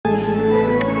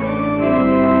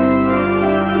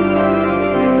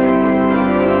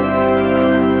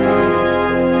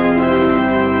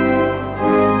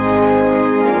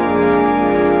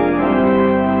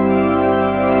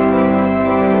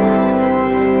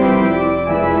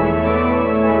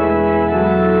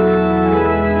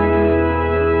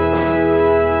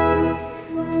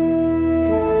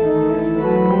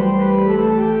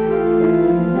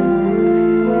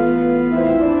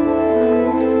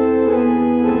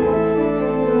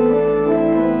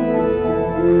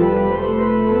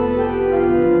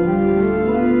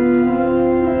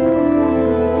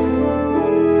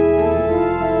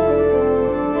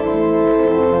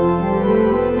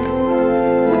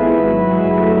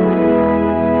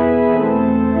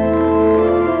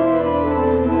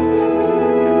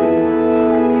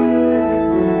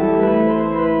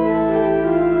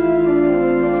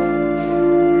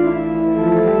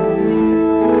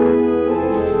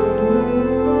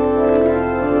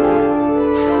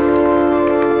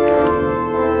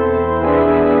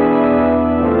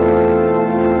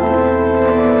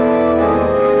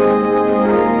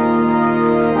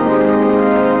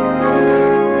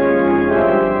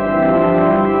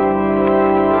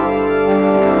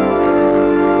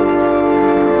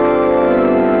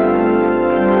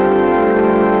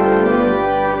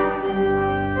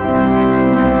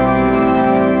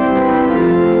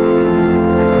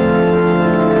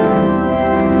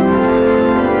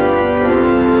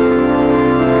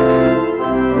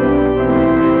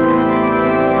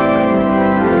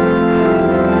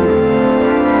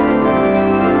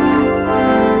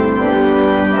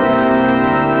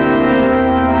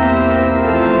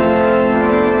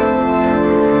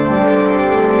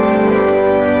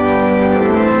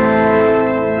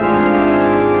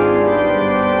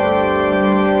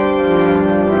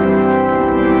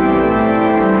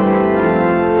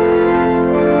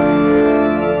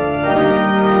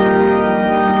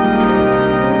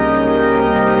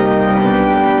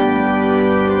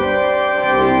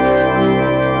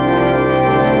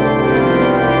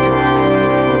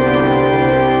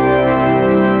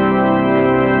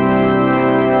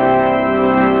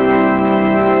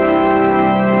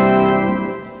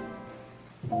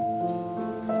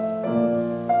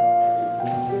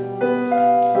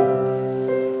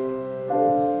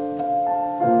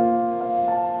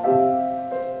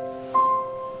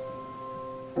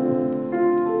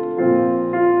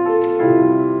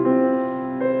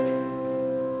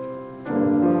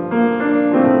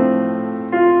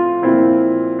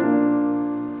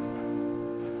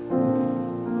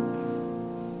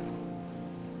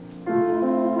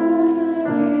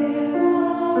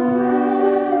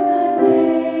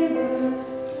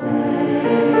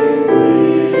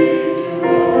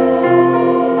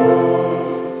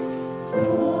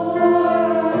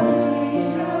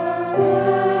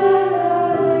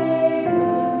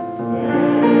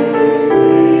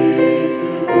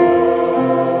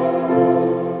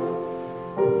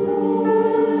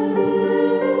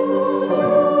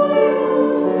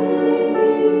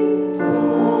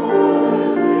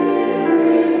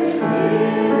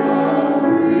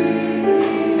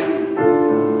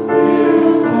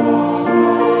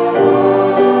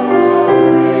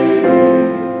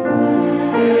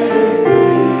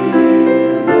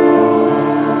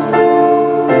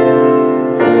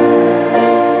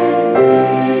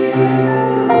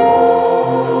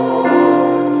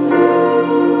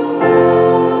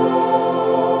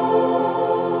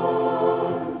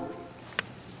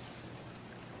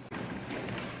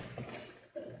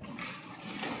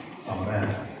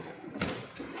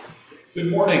Good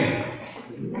morning.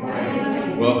 Good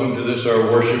morning. Welcome to this,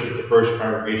 our worship at the First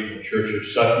Congregational Church of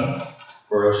Sutton.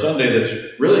 For a Sunday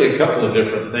that's really a couple of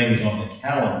different things on the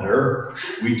calendar.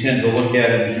 We tend to look at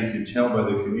it, as you can tell by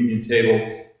the communion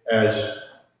table, as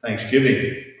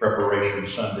Thanksgiving preparation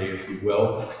Sunday, if you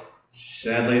will.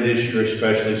 Sadly, this year,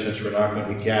 especially since we're not going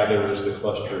to be gathered as the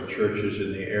cluster of churches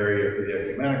in the area for the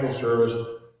ecumenical service,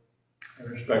 in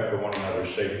respect for one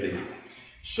another's safety.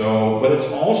 But it's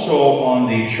also on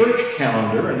the church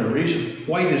calendar, and the reason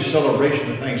why it is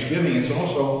celebration of Thanksgiving, it's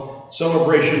also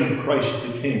celebration of Christ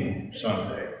the King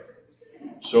Sunday.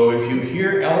 So if you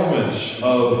hear elements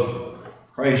of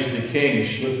Christ the King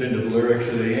slip into the lyrics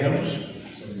of the hymns,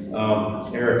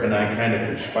 Eric and I kind of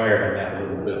conspired on that a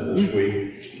little bit this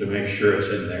week to make sure it's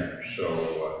in there.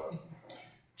 So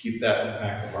keep that in the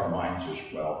back of our minds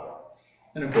as well.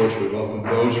 And of course, we welcome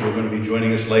those who are going to be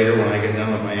joining us later when I get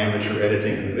done with my amateur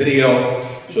editing of the video,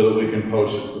 so that we can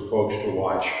post it for folks to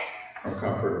watch from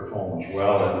comfort of home as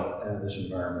well, and in this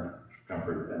environment,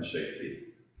 comfort and safety.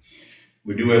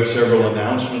 We do have several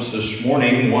announcements this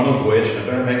morning, one of which, I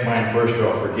better make mine first or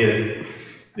I'll forget it.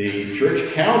 The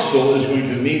church council is going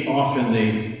to meet off in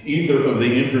the ether of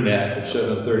the internet at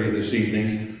 7:30 this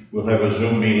evening. We'll have a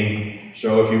Zoom meeting,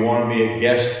 so if you want to be a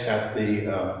guest at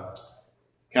the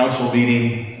council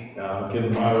meeting, give the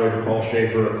moderator, Paul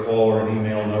Schaefer, a call or an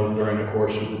email note during the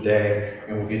course of the day,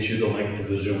 and we'll get you the link to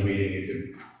the Zoom meeting. You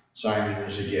can sign in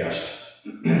as a guest.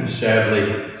 Sadly,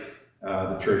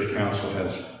 the church council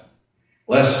has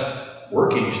less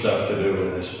working stuff to do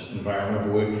in this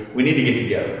environment, but we need to get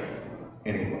together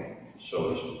anyway.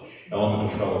 So there's an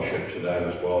element of fellowship to that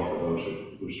as well for those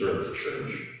who serve the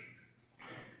church.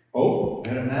 Oh,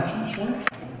 an announcement this morning?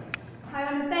 I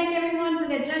want to thank everyone for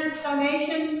their generous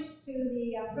donations to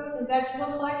the fruit and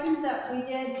vegetable collections that we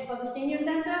did for the senior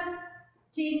center.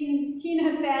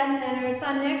 Tina Fadden and her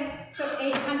son Nick took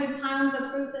 800 pounds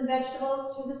of fruits and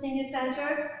vegetables to the senior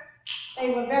center.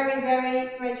 They were very,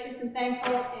 very gracious and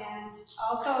thankful. And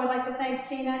also I'd like to thank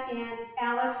Tina and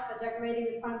Alice for decorating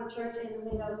the front of the church and the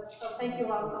windows. So thank you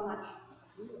all so much.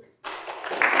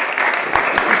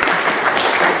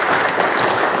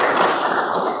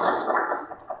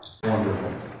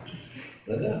 Wonderful.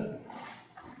 Linda?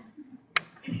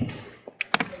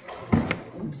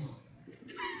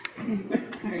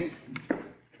 Sorry.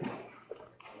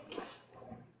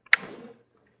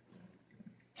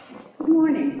 Good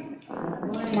morning.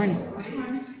 Good morning.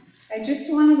 I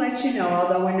just want to let you know,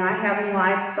 although we're not having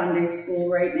live Sunday school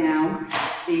right now,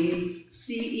 the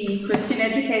CE, Christian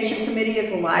Education Committee,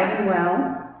 is alive and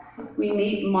well. We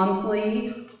meet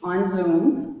monthly on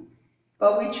Zoom.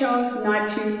 But we chose not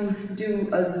to do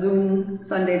a Zoom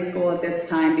Sunday school at this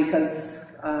time because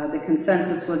the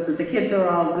consensus was that the kids are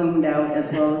all Zoomed out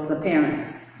as well as the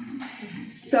parents.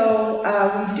 So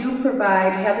we do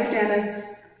provide, Heather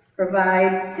Dennis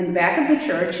provides in the back of the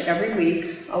church every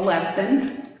week a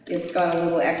lesson. It's got a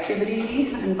little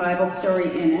activity and Bible story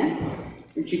in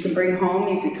it that you can bring home.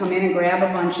 You can come in and grab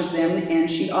a bunch of them. And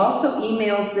she also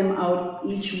emails them out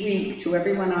each week to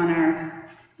everyone on our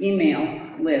email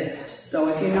list. So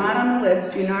if you're not on the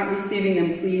list, you're not receiving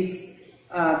them, please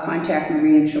contact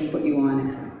Marie and she'll put you on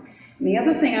it. And the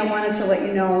other thing I wanted to let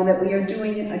you know that we are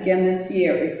doing again this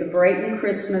year is the Brighton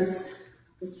Christmas.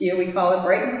 This year we call it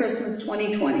Brighton Christmas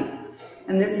 2020.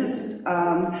 And this is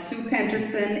Sue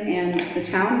Penterson and the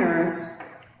town nurse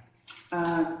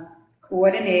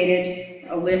coordinated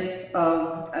a list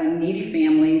of needy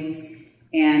families,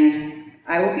 and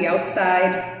I will be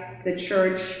outside the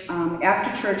church.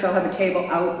 After church, I'll have a table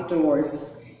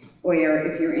outdoors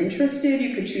where if you're interested,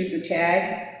 you could choose a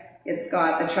tag. It's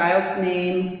got the child's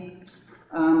name,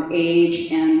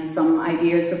 age, and some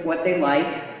ideas of what they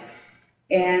like.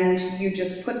 And you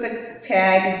just put the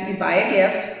tag, you buy a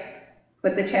gift,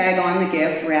 put the tag on the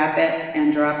gift, wrap it,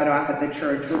 and drop it off at the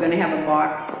church. We're going to have a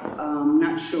box,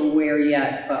 not sure where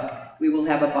yet, but we will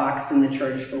have a box in the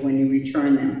church for when you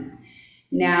return them.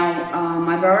 Now,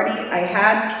 I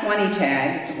had 20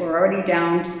 tags. We're already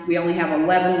down, we only have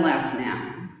 11 left now.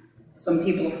 Some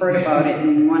people have heard about it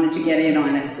and wanted to get in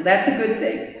on it, so that's a good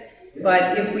thing.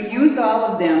 But if we use all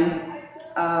of them,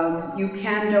 you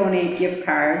can donate gift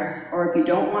cards, or if you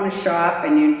don't want to shop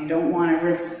and you don't want to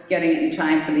risk getting it in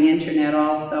time for the internet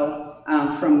also,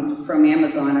 from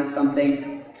Amazon or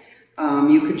something,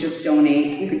 you could just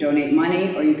donate. You could donate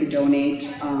money or you could donate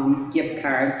gift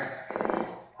cards.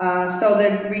 So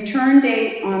the return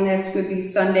date on this would be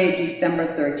Sunday, December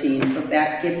 13th, so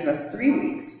that gives us 3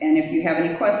 weeks. And if you have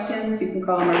any questions, you can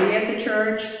call Marie at the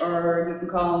church, or you can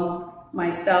call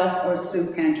myself or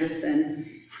Sue Penterson,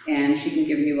 and she can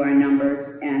give you our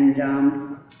numbers. And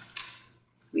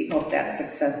we hope that's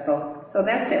successful. So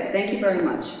that's it. Thank you very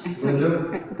much. Linda?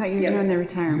 I thought you were Yes. doing the Do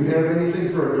retirement. you have anything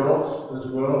for adults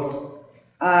as well?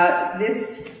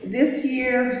 This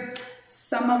year,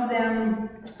 some of them,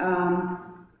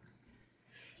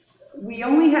 we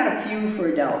only had a few for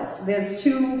adults. There's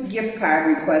 2 gift card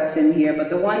requests in here, but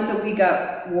the ones that we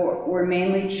got were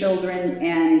mainly children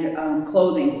and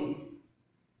clothing.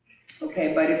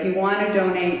 Okay, but if you want to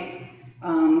donate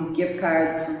gift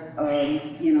cards,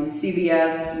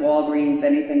 CVS, Walgreens,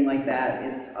 anything like that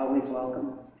is always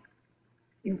welcome.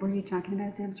 Were you talking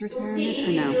about Deb's Will retirement CE or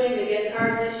be no? doing the gift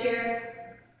cards this year?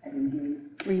 I didn't hear you.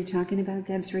 Were you talking about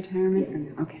Deb's retirement? Yes. Or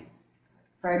no? Okay,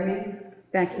 Pardon me?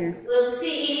 back here. Will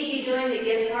CE be doing the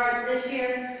gift cards this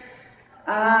year?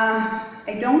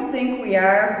 I don't think we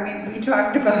are. We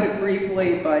talked about it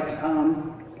briefly, but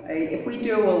if we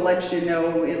do, we'll let you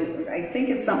know. I think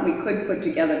it's something we could put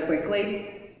together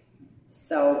quickly.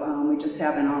 So we just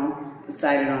haven't all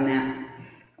decided on that.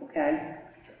 Okay?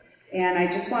 And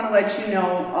I just want to let you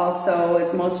know also,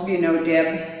 as most of you know,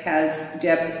 Deb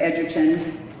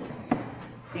Edgerton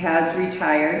has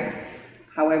retired.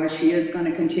 However, she is going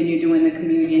to continue doing the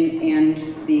communion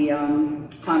and the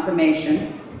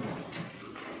confirmation.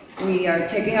 We are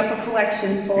taking up a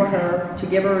collection for her to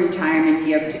give her a retirement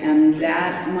gift, and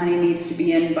that money needs to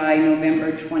be in by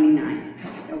November 29th.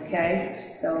 Okay?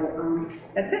 So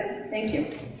that's it. Thank you.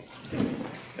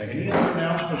 Any other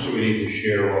announcements that we need to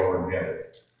share while we're together?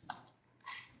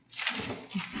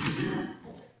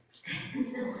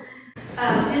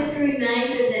 Just a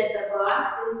reminder that the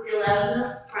box is still out in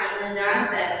the front in the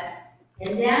northwest,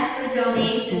 and that's for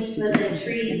donations for the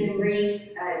trees and wreaths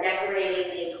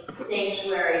decorating the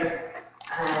sanctuary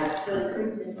for the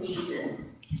Christmas season.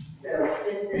 So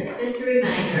just a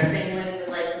reminder, if anyone would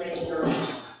like to make a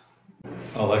donation.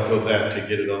 I'll echo that to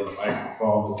get it on the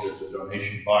microphone, that there's a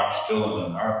donation box still in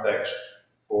the narthex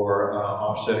for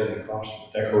offsetting the cost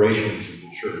of decorations of the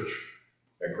church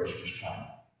at Christmas time.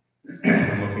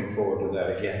 I'm looking forward to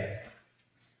that again.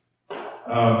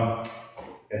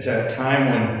 It's that time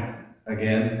when,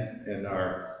 again,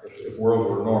 if world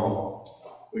were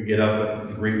normal, we get up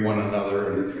and greet one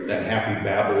another, and that happy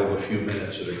babble of a few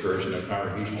minutes that occurs in a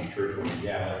congregational church when we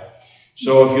gather.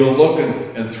 So if you'll look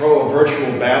and throw a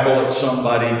virtual babble at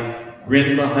somebody,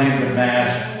 grin behind the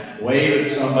mask, wave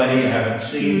at somebody you haven't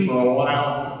seen for a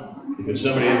while, because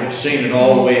somebody hasn't seen it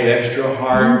all, wave extra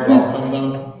hard, welcome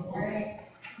them.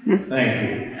 Thank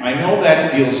you. I know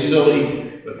that feels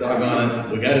silly, but doggone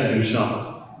it, we got to do something.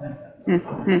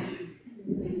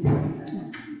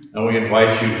 And we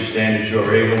invite you to stand as you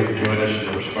are able to join us in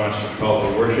the responsive call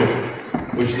to worship,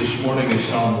 which this morning is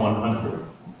Psalm 100.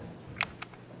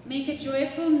 Make a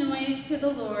joyful noise to the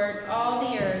Lord, all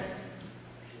the earth.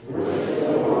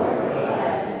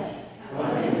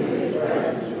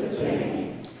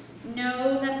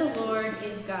 Know that the Lord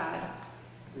is God.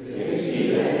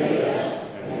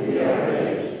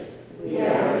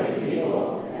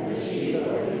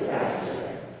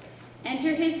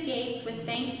 Enter his gates with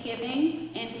thanksgiving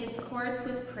and his courts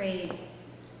with praise.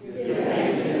 Give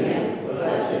thanks to him,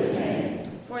 bless his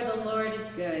name. For the Lord is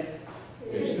good.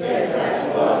 His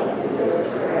steadfast love endures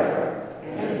forever,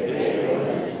 and his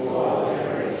faithfulness to all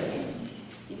generations.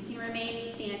 You can remain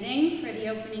standing for the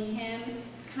opening hymn,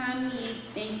 Come Ye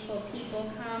Thankful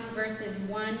People Come, verses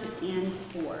 1 and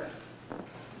 4.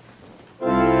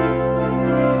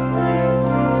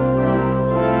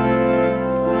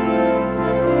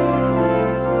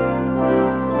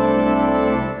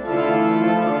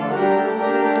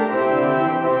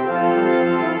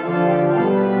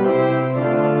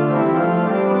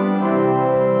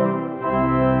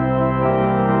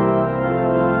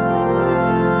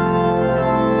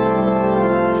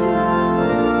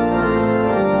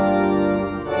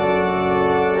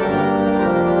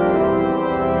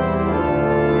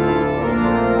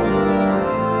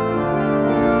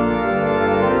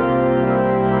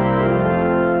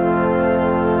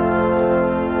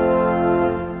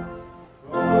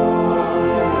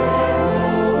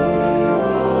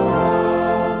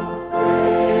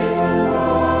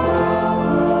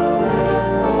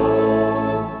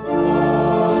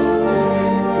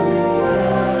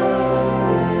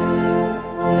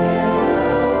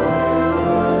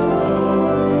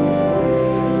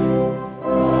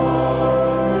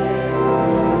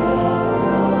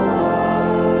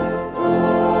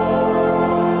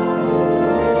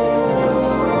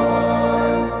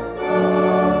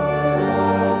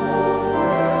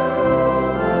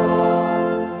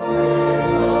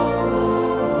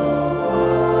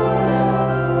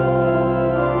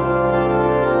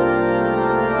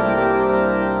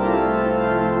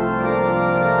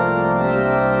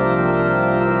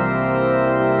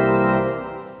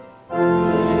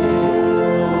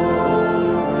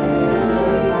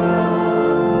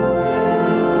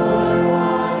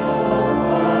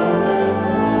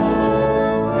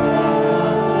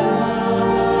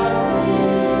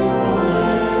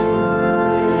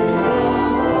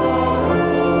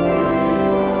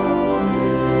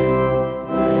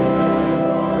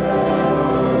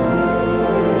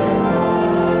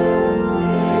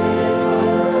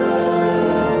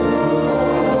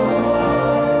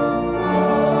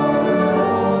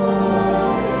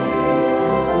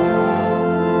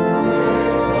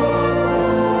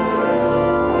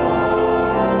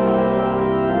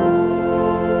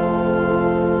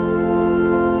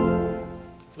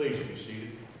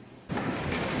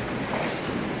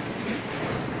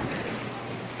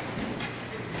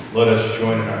 let us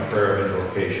join in our prayer of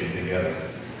invocation together.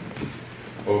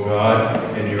 O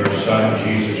God, in your Son,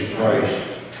 Jesus Christ,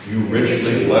 you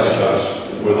richly bless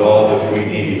us with all that we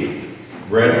need,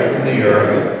 bread from the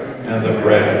earth and the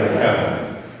bread of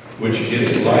heaven, which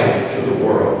gives life to the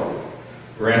world.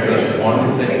 Grant us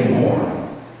one thing more,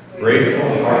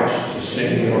 grateful hearts to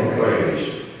sing your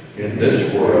praise in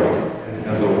this world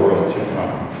and the world to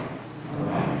come.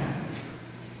 Amen.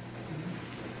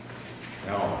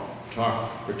 Now, talk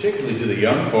particularly to the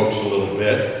young folks a little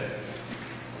bit.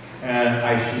 And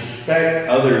I suspect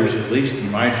others, at least in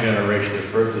my generation, have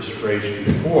heard this phrase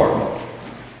before.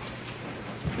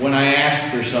 When I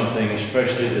ask for something,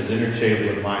 especially at the dinner table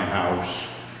in my house,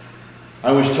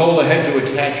 I was told I had to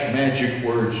attach magic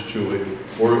words to it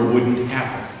or it wouldn't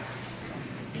happen.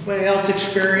 Anybody else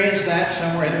experience that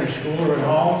somewhere in their school or at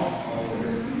home?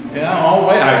 Yeah, oh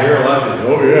wait, I hear a lot of,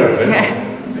 oh yeah.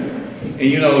 And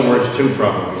you know the words too,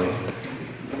 probably.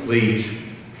 Please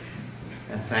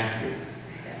and thank you.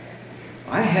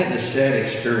 I had the sad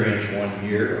experience one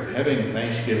year of having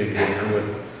Thanksgiving dinner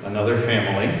with another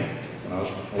family when I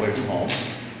was away from home.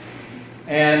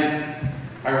 And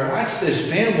I watched this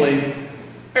family,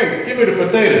 hey, give me the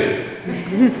potatoes.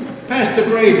 Pass the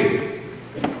gravy.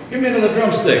 Give me another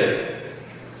drumstick.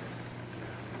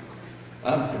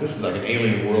 This is like an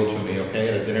alien world to me, okay,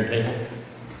 at a dinner table.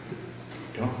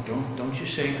 Don't you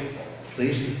say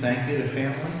please and thank you to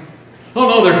family? Oh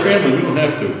no, they're family, we don't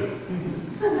have to.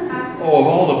 Oh, of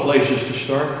all the places to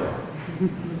start, though.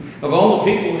 Of all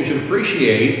the people we should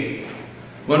appreciate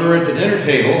when we're at the dinner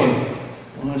table, and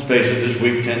well, let's face it, this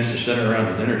week tends to center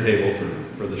around the dinner table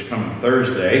for this coming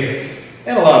Thursday,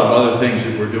 and a lot of other things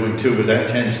that we're doing too, but that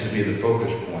tends to be the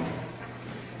focus point.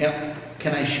 And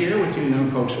can I share with you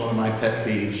young folks one of my pet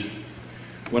peeves?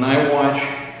 When I watch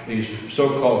these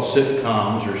so-called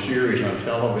sitcoms or series on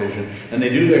television, and they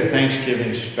do their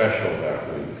Thanksgiving special that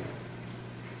week,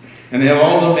 and they have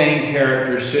all the main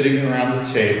characters sitting around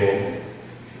the table,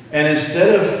 and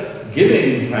instead of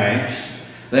giving thanks,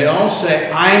 they all say,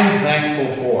 I'm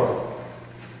thankful for.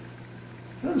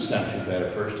 Doesn't sound too bad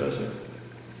at first, does it?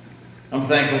 I'm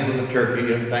thankful for the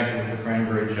turkey, I'm thankful for the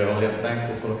cranberry jelly, I'm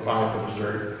thankful for the pie for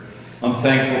dessert, I'm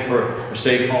thankful for a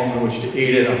safe home in which to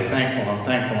eat it, I'm thankful, I'm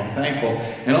thankful, I'm thankful.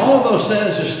 And all of those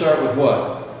sentences start with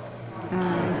what?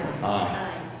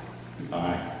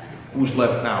 I. Who's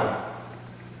left out?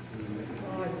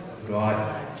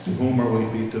 God. To whom are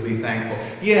we to be thankful?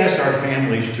 Yes, our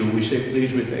families too. We say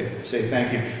please, we say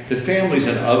thank you. To families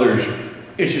and others,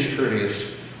 it's just courteous.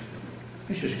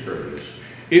 It's just courteous.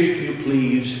 If you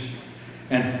please,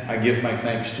 and I give my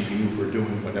thanks to you for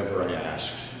doing whatever I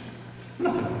asked.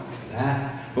 Nothing wrong with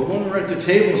that. But when we're at the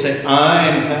table and say,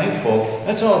 I'm thankful,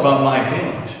 that's all about my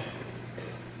feelings.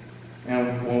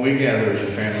 And when we gather as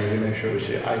a family, we make sure we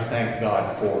say, I thank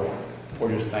God for, or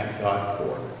just thank God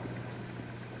for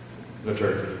the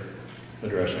turkey, the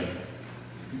dressing.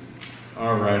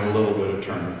 All right, a little bit of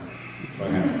turnip, if I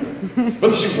have to.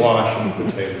 But the squash and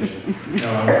the potatoes. You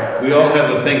know, we all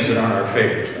have the things that aren't our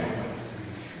favorites, don't we?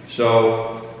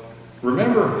 So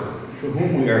remember to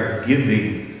whom we are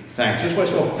giving thanks. That's why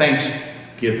it's called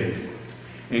Thanksgiving.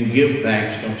 And give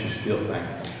thanks, don't just feel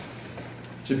thankful.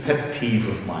 It's a pet peeve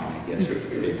of mine, I guess, at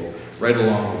the table, right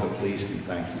along with the please and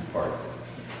thank you part.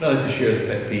 I'd like to share the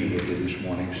pet peeve with you this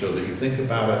morning so that you think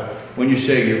about it when you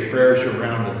say your prayers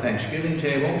around the Thanksgiving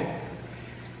table.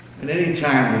 And any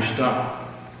time we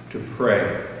stop to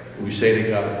pray, we say to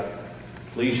God,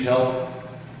 please help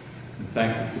and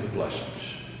thank you for the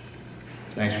blessings.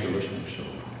 Thanks for listening so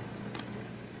long.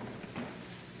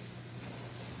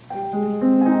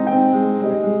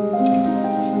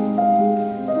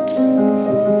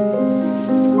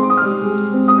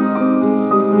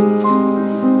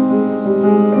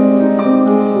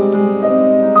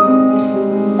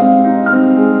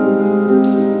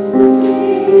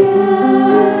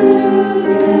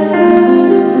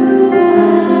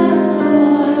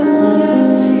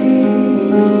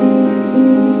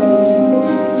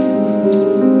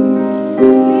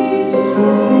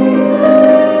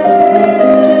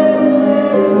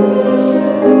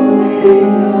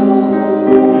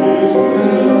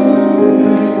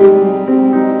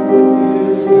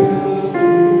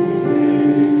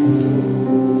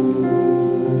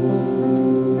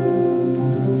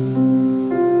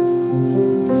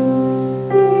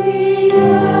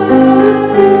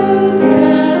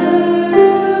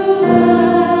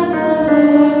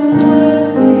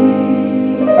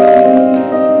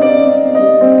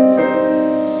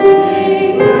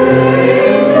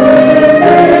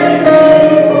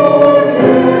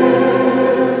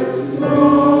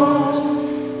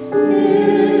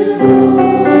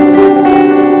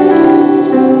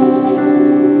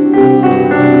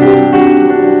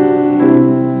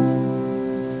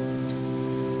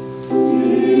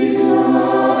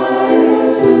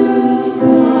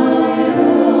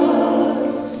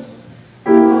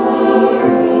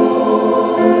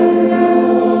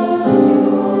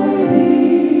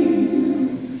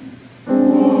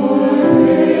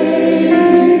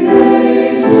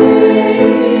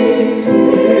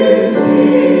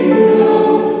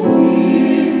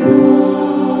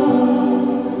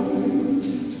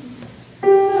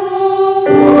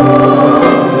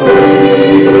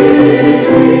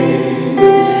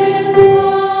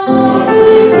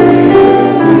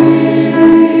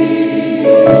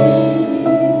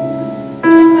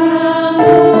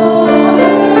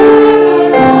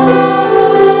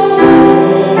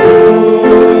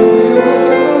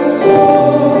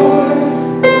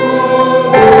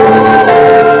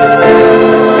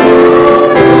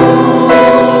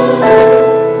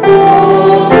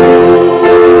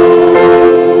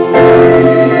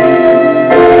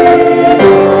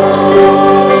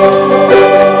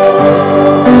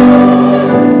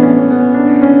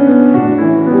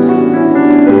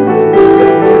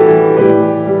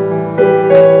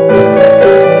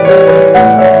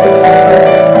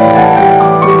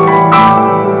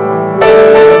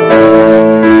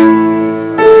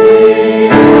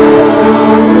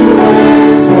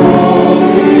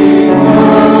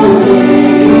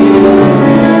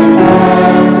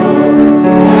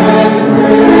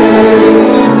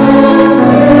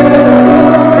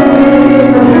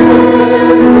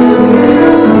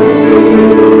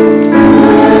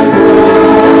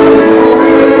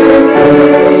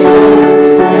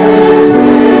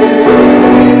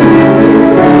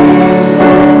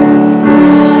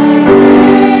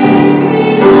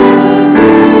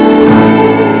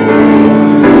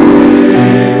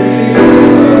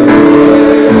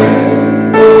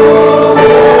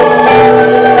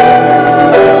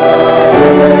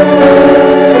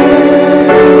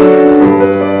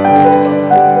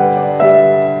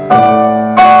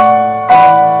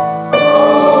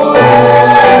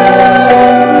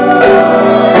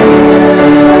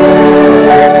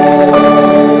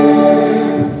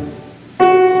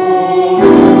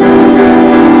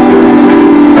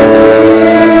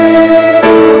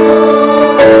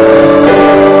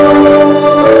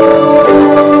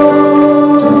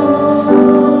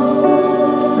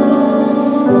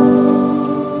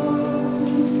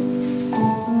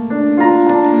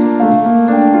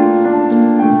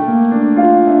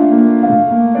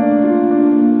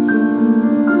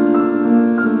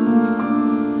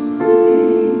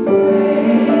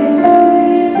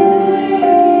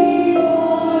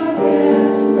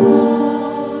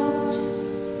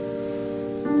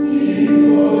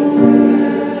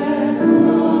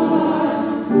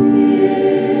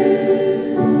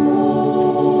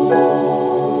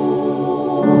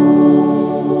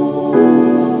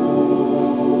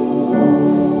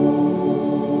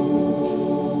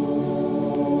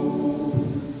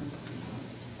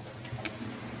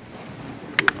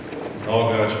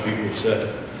 we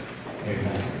said,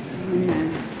 amen.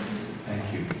 Amen.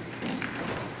 Thank you.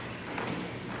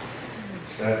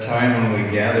 It's that time when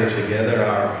we gather together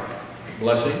our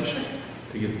blessings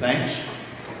to give thanks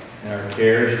and our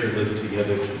cares to live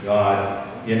together to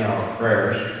God in our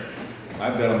prayers.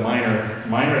 I've got a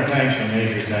minor thanks and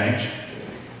major thanks.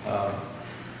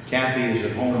 Kathy is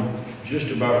at home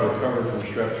just about recovered from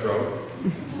strep throat.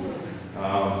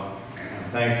 I'm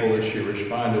thankful that she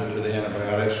responded to the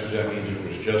antibiotics, because that means it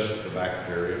was just the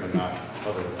bacteria and not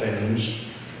other things.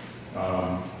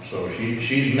 So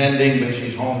she's mending, but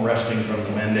she's home resting from the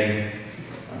mending.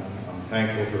 I'm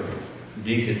thankful for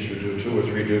deacons who do 2 or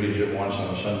 3 duties at once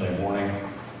on a Sunday morning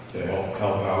to help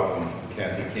out when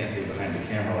Kathy can't be behind the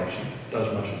camera like she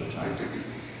does much of the time.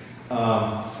 As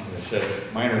I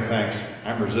said, minor thanks.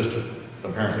 I'm resistant,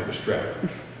 apparently, to strep.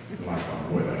 Knock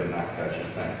on wood, I did not catch it,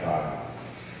 thank God.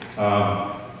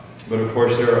 But of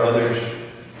course, there are others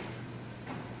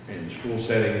in school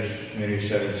settings, community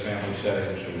settings, family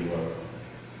settings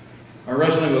who are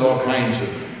wrestling with all kinds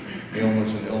of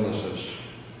ailments and illnesses.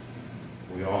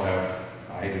 We all have,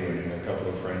 I do, and a couple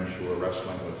of friends who are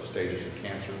wrestling with the stages of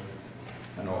cancer.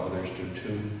 I know others do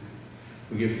too.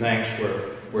 We give thanks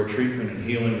where treatment and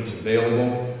healing is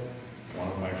available. One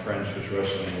of my friends who's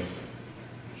wrestling with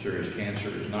serious cancer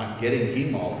is not getting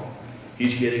chemo.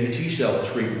 He's getting a T-cell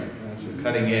treatment. That's a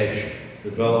cutting-edge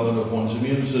development of one's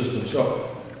immune system. So,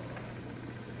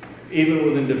 even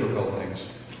within difficult things.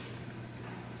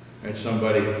 I had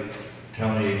somebody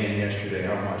tell me again yesterday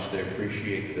how much they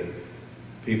appreciate the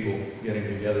people getting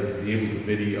together to be able to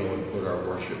video and put our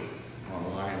worship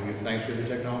online. We give thanks for the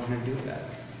technology to do that.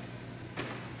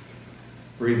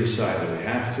 Breathe a sigh that we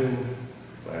have to,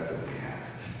 glad that we have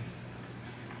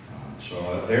it.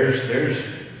 So there's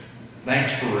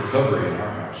thanks for recovery in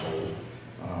our household.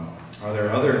 Are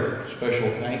there other special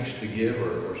thanks to give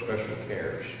or special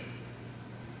cares?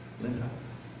 Linda.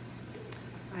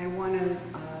 I want to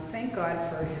thank God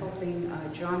for helping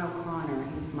John O'Connor.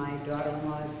 He's my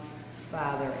daughter-in-law's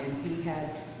father, and he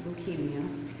had leukemia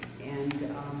and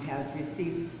has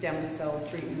received stem cell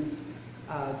treatment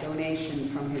donation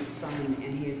from his son,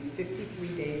 and he is 53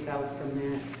 days out from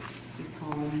that. He's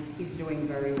home. He's doing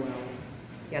very well.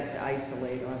 He has to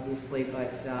isolate, obviously,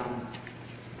 but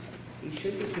he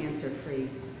should be cancer-free.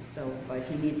 So, but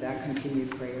he needs our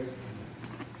continued prayers.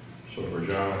 So for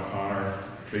John O'Connor,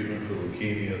 treatment for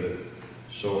leukemia that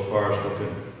so far is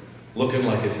looking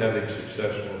like it's having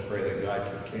success, we'll pray that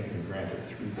God continue to grant it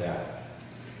through that.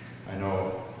 I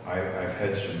know I've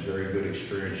had some very good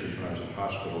experiences when I was in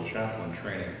hospital chaplain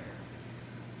training,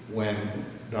 when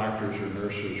doctors or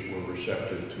nurses were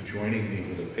receptive to joining me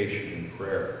with a patient in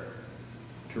prayer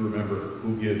to remember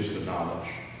who gives the knowledge,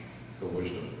 the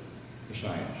wisdom, the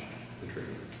science, the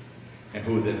treatment, and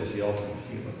who then is the ultimate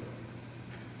healer.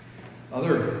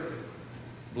 Other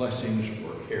blessings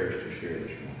or cares to share this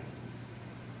morning?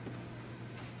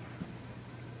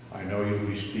 I know you'll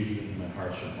be speaking in the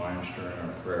hearts and minds during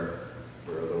our prayer.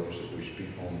 There are those that we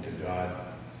speak home to God,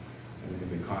 and we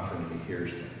can be confident He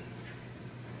hears them.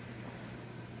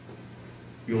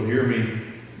 You'll hear me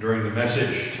during the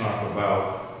message talk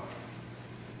about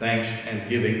thanks and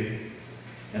giving,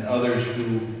 and others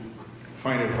who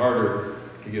find it harder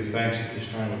to give thanks at this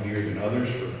time of year than others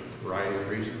for a variety of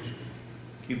reasons.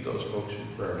 Keep those folks in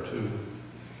prayer too.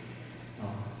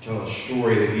 I'll tell a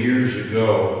story that years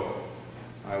ago,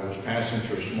 I was passing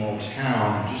through a small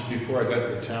town. Just before I got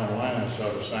to the town line, I saw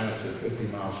the sign that said 50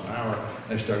 miles an hour,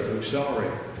 and I started to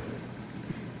accelerate.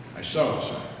 I saw the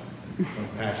sign,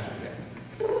 went past it again.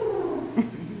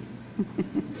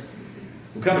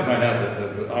 We kind of find out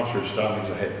that the officer stopped me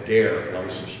because I had DARE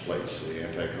license plates, the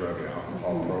anti-drug and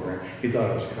alcohol program. He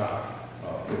thought I was a cop.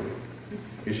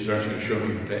 He says, "Aren't you going to show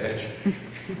me your badge?"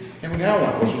 And now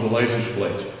what? What's with the license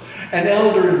plates? An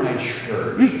elder in my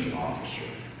church is an officer.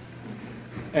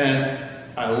 And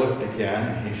I looked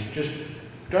again. He's just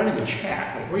starting to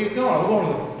chat. Like, "Where are you going?" "I'm going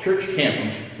to the church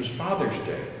camp." It was Father's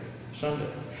Day, Sunday.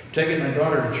 Taking my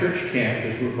daughter to church camp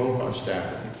because we were both on staff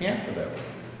at the camp for that week.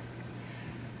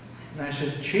 And I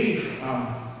said, "Chief,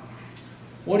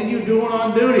 what are you doing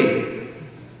on duty?"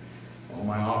 "Well,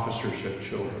 my officers have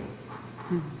children.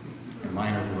 They're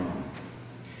minor grown.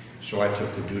 So I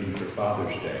took the duty for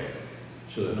Father's Day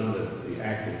so that none of the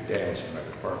active dads in my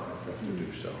department have to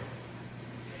do so."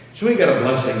 So we got a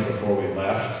blessing before we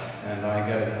left, and I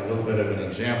got a little bit of an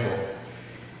example.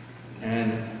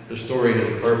 And the story has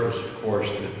a purpose, of course,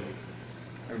 that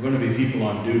there are going to be people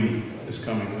on duty this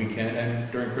coming weekend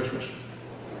and during Christmas.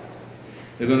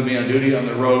 They're going to be on duty on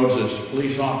the roads as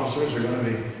police officers. They're going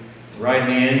to be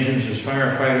riding the engines as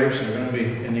firefighters. They're going to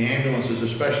be in the ambulances,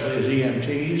 especially as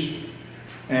EMTs.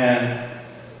 And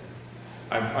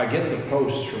I get the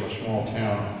posts from a small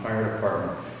town fire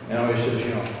department, and it always says, you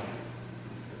know,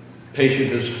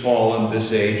 patient has fallen,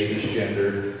 this age, this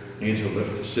gender, needs a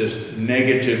lift assist,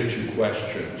 negative to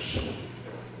questions.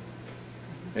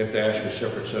 They have to ask a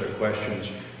separate set of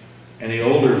questions. And the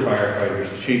older firefighters,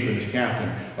 the chief and his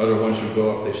captain, are the ones who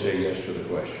go if they say yes to the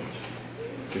questions.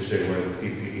 They say wear the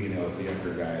PPE, you know, the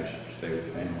younger guys stay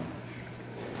with family.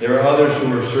 There are others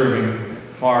who are serving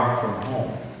far from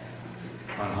home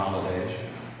on holidays.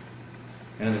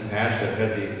 And in the past, I've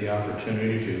had the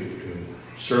opportunity to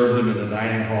serve them in the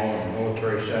dining hall in a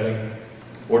military setting,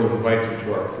 or to invite them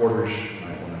to our quarters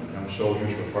when young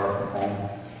soldiers were far from home.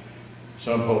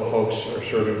 Some folks are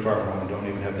serving far from home and don't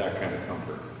even have that kind of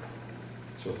comfort.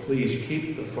 So please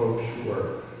keep the folks who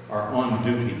are on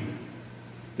duty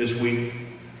this week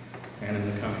and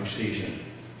in the coming season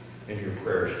in your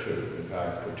prayers too. That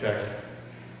God protect,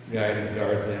 guide, and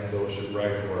guard them, those that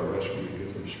ride to our rescue,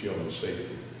 give them skill and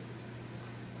safety.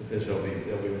 Because they'll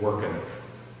be working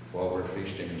while we're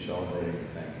feasting and celebrating and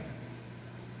thanking.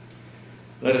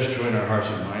 Let us join our hearts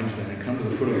and minds then and come to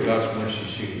the foot of God's mercy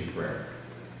seat in prayer.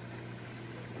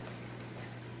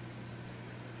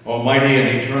 Almighty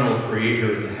and eternal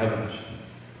Creator of the heavens,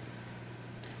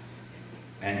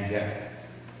 and yet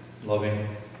loving,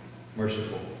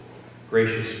 merciful,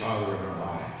 gracious Father in our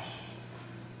lives,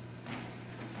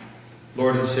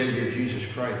 Lord and Savior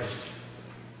Jesus Christ,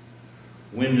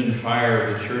 wind and fire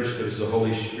of the church that is the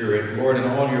Holy Spirit, Lord, in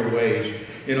all your ways,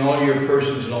 in all your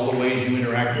persons, in all the ways you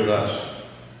interact with us,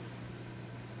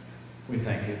 we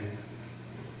thank you.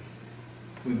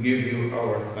 We give you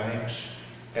our thanks,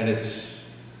 and it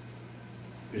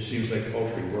seems like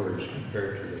paltry words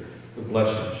compared to the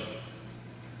blessings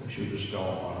which you bestow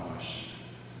on us.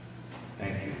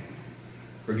 Thank you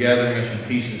for gathering us in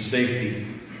peace and safety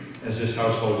as this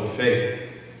household of faith.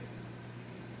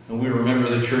 And we remember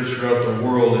the church throughout the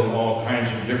world in all kinds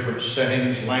of different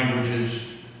settings, languages,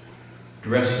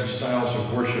 dress and styles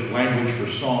of worship, language for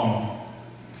song,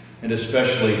 and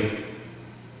especially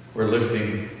where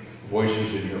lifting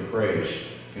voices in your praise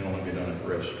can only be done at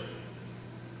risk.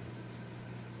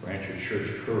 Grant your church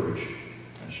courage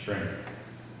and strength,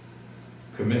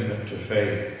 commitment to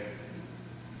faith,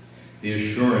 the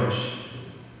assurance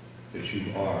that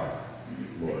you are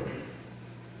Lord.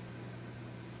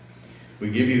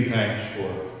 We give you thanks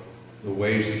for the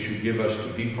ways that you give us to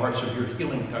be parts of your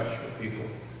healing touch for people.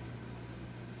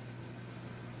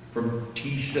 From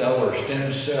T-cell or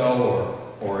stem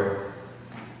cell or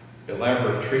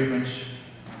elaborate treatments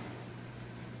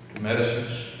to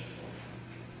medicines,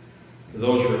 to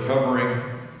those recovering,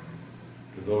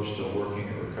 to those still working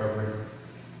at recovery.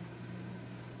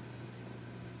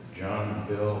 John,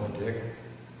 Bill, and Dick,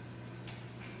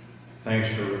 thanks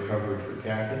for recovery for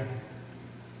Kathy.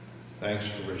 Thanks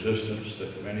for resistance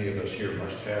that many of us here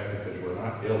must have because we're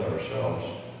not ill ourselves,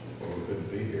 or we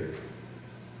couldn't be here.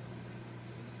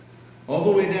 All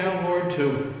the way down, Lord,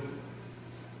 to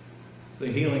the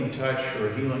healing touch or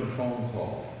a healing phone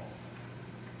call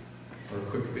or a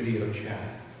quick video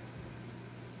chat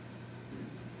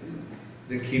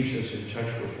that keeps us in touch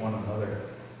with one another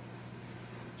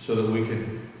so that we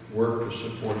can work to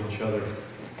support each other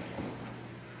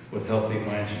with healthy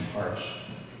minds and hearts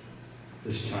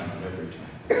this time and every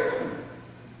time.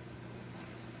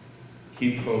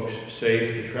 Keep folks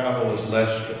safe. The travel is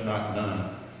less but not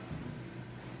none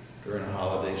during a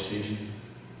holiday season.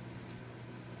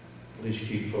 Please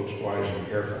keep folks wise and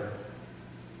careful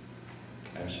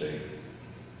and safe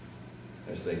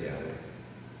as they gather.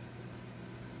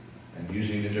 And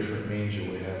using the different means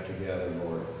that we have to gather,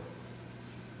 Lord,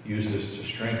 use this to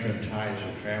strengthen ties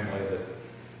of family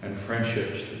and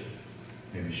friendships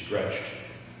that may be stretched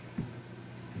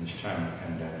in this time of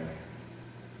pandemic.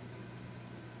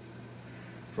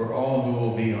 For all who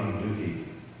will be on duty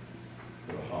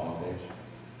for the holidays,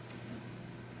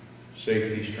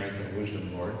 safety, strength, and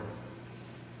wisdom, Lord.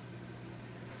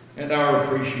 And our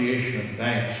appreciation and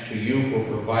thanks to you for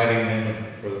providing them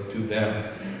to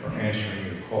them for answering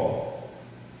your call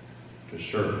to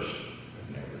service of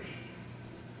neighbors.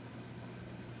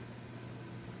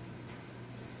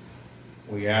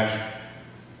 We ask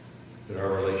that our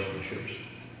relationships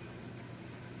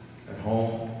at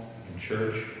home, in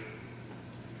church,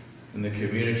 in the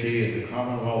community, in the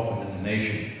Commonwealth, and in the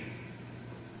nation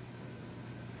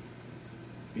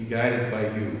be guided by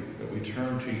you, that we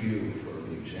turn to you for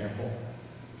the example,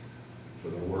 for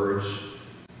the words,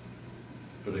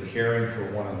 for the caring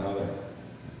for one another,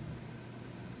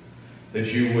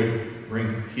 that you would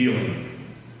bring healing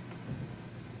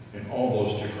in all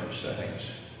those different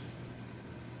settings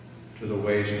to the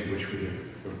ways in which we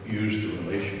have used the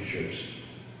relationships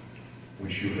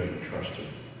which you have entrusted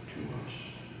to us.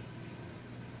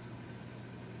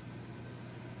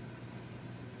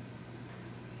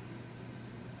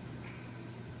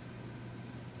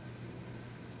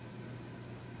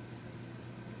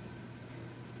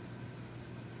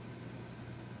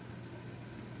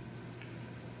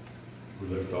 We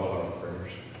lift all our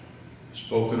prayers,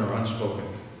 spoken or unspoken,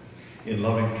 in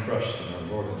loving trust in our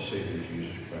Lord and Savior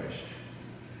Jesus Christ.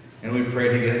 And we pray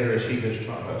together as he has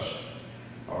taught us.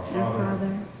 Our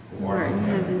Father, who art in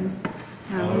heaven,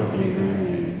 hallowed be thy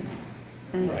name.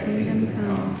 Thy kingdom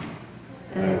come,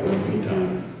 thy will be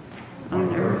done,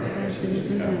 on earth as it is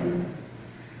in heaven.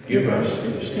 Give us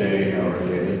this day our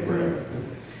daily bread,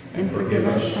 and forgive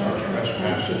us our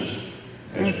trespasses,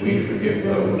 as we forgive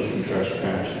those who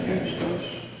trespass against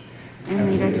us.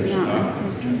 And lead us not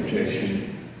into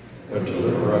temptation, but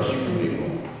deliver us from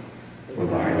evil. For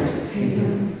thine is the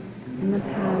kingdom, And the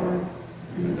power,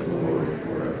 and the glory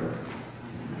forever.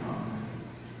 Amen.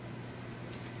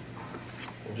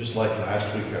 Well, just like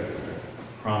last week, I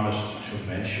promised to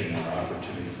mention our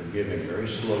opportunity for giving very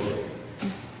slowly,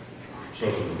 so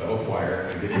that the bell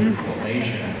choir can get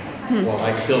information while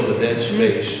I kill the dead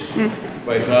space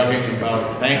by talking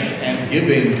about thanks and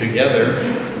giving together.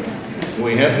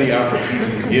 We have the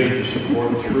opportunity to give, to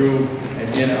support through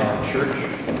and in our church,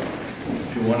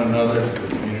 to one another, to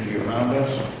the community around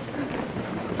us.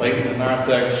 Clayton and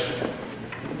Narthex,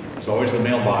 there's always the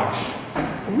mailbox,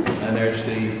 and there's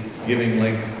the giving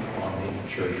link on the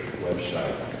church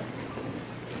website.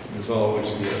 As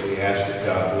always, we ask that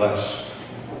God bless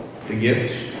the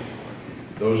gifts,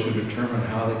 those who determine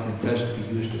how they can best be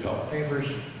used to help neighbors,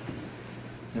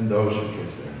 and those who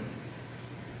give them.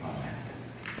 Amen.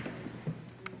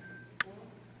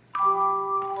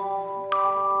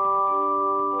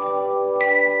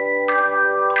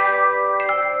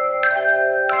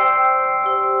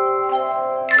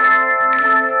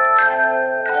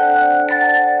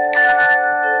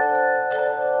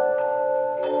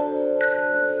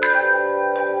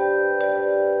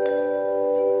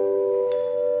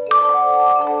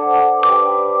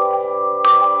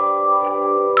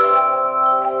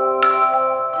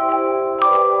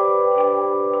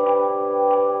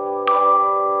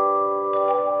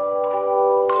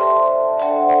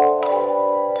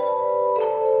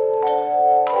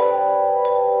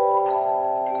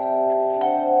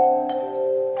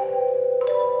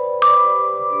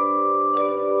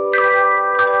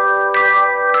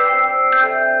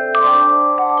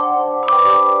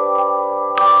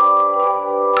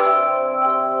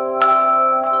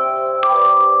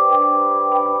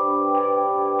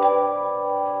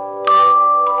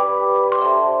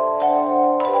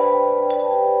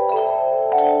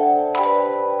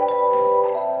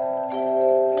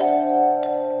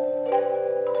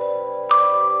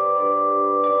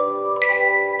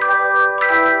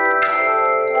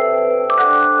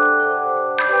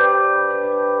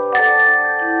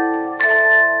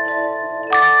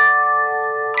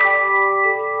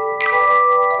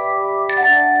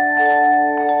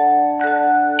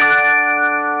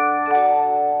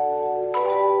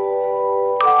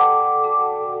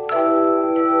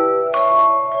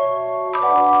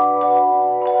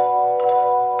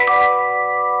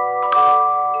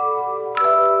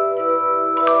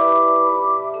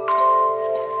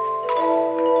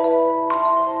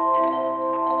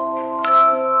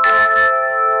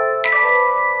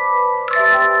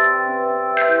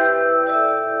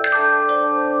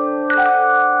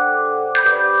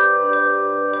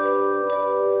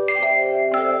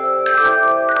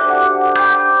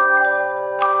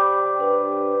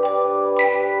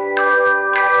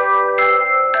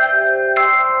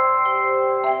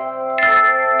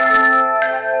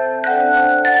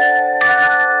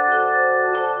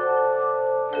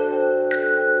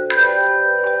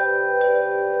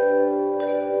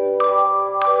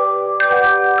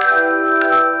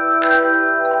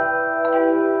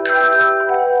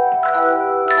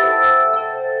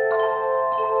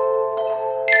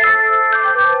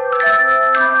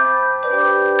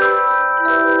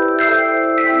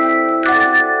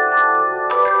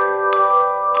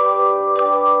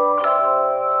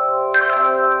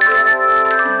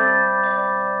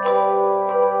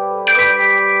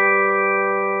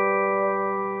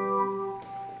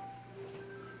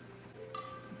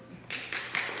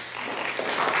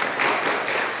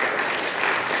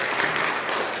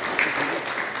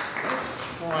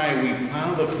 We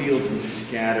plow the fields and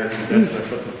scatter, because that's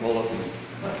what I put the bulletin,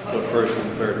 the first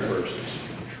and third verses.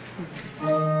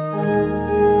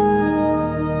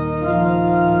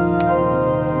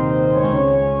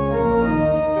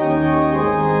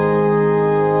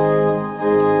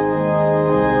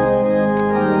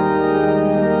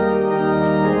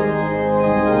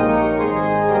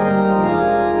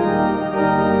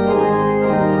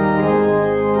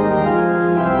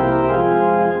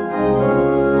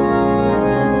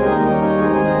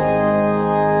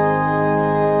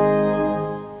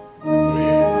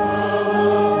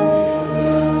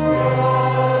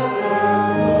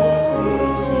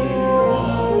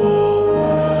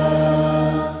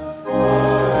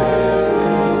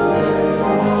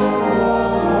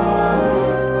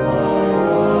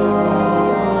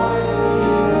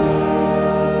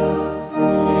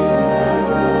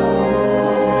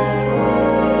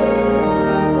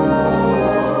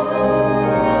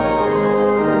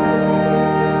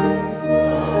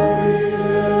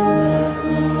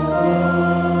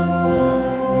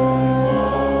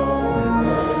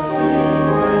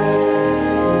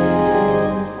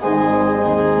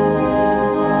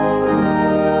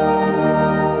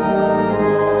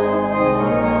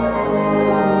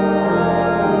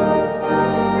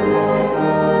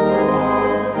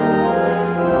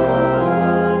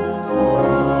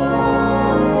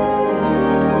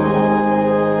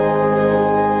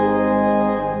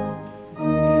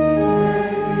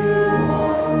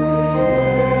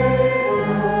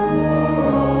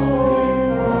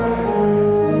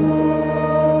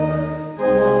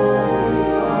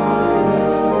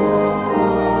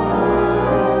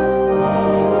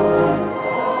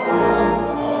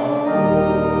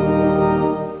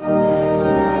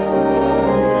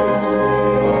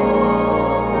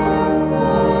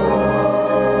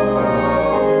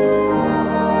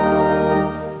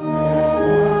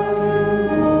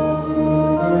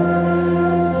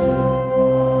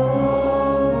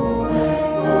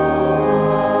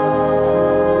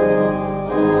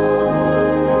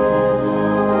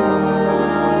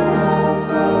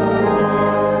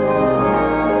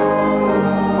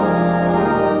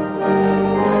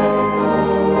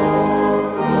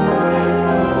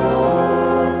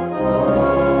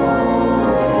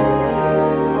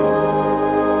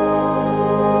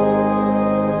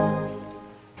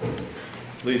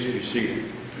 Please be seated.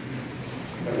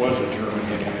 That was a German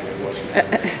name, it wasn't.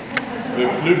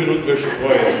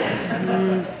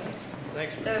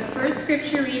 Thanks. The first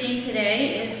scripture reading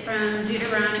today is from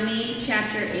Deuteronomy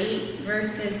chapter 8,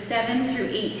 verses 7 through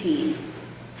 18.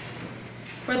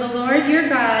 For the Lord your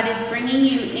God is bringing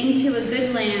you into a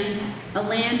good land, a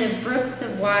land of brooks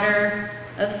of water,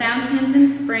 of fountains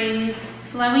and springs,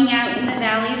 flowing out in the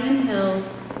valleys and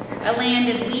hills, a land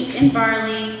of wheat and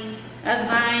barley, of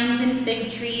vines and fig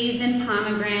trees and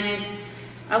pomegranates,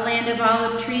 a land of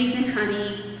olive trees and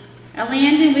honey, a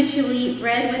land in which you will eat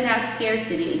bread without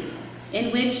scarcity,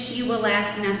 in which you will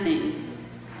lack nothing,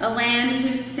 a land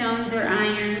whose stones are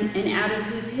iron, and out of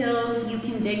whose hills you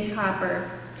can dig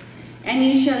copper. And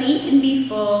you shall eat and be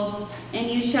full, and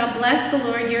you shall bless the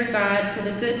Lord your God for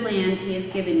the good land he has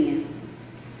given you.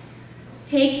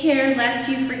 Take care lest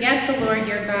you forget the Lord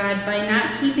your God by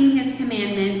not keeping his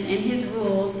commandments and his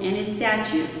rules and his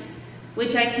statutes,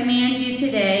 which I command you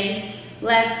today,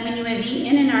 lest when you have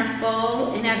eaten and are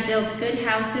full and have built good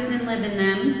houses and live in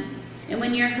them, and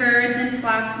when your herds and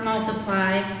flocks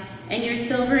multiply, and your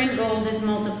silver and gold is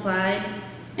multiplied,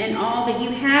 and all that you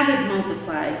have is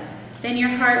multiplied, then your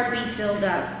heart be filled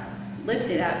up,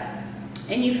 lifted up,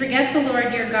 and you forget the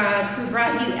Lord your God, who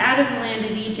brought you out of the land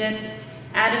of Egypt,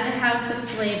 out of the house of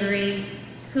slavery,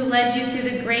 who led you through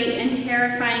the great and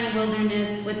terrifying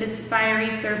wilderness with its fiery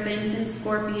serpents and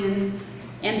scorpions,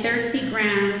 and thirsty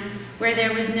ground, where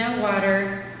there was no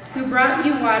water, who brought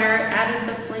you water out of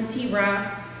the flinty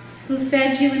rock, who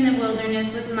fed you in the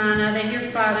wilderness with manna that your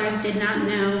fathers did not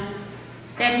know,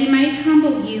 that he might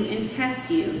humble you and test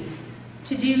you,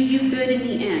 to do you good in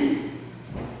the end.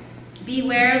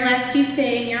 Beware lest you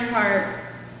say in your heart,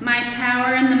 my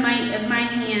power and the might of my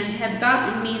hand have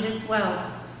gotten me this wealth.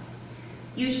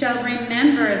 You shall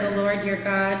remember the Lord your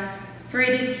God, for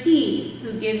it is he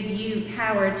who gives you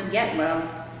power to get wealth,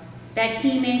 that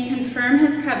he may confirm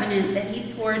his covenant that he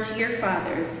swore to your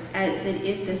fathers, as it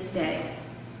is this day.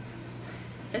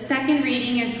 The second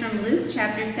reading is from Luke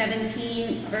chapter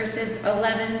 17, verses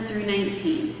 11 through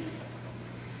 19.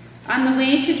 On the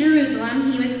way to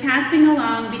Jerusalem, he was passing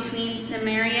along between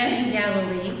Samaria and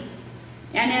Galilee,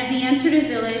 and as he entered a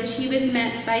village, he was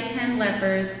met by 10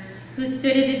 lepers, who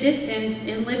stood at a distance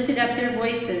and lifted up their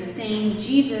voices, saying,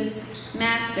 Jesus,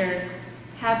 Master,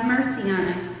 have mercy on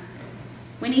us.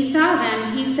 When he saw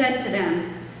them, he said to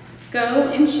them, Go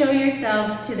and show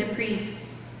yourselves to the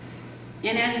priests.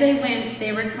 And as they went,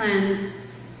 they were cleansed.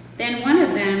 Then one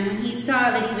of them, when he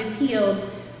saw that he was healed,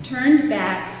 turned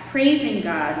back, praising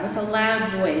God with a loud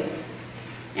voice.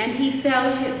 And he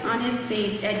fell on his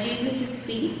face at Jesus'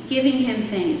 feet, giving him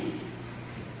thanks.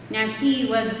 Now he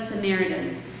was a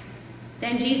Samaritan.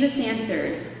 Then Jesus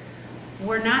answered,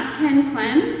 Were not 10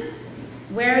 cleansed?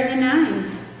 Where are the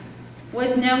 9?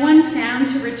 Was no one found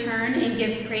to return and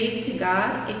give praise to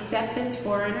God except this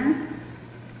foreigner?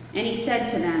 And he said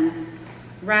to them,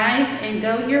 Rise and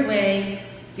go your way.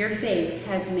 Your faith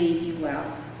has made you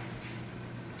well.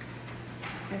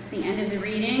 That's the end of the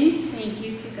readings. Thank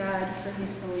you to God for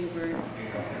his holy word.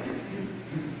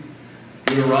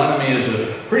 Deuteronomy is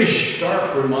a pretty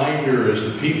stark reminder as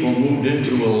the people moved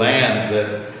into a land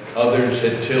that others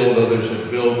had tilled, others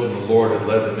had built, and the Lord had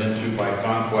led them into by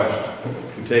conquest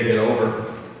to take it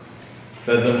over.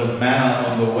 Fed them with manna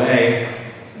on the way.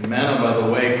 And manna, by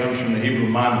the way, comes from the Hebrew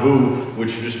manhu,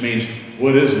 which just means,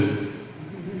 what is it?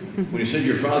 When he said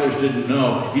your fathers didn't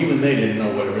know, even they didn't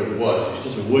know what it really was. He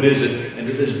still said, what is it? And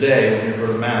to this day, when we've heard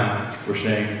of manna, we're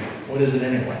saying, what is it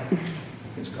anyway?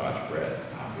 It's God's bread,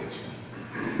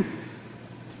 obviously.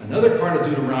 Another part of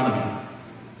Deuteronomy, I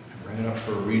bring it up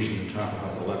for a reason to talk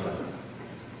about the leaven.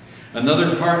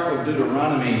 Another part of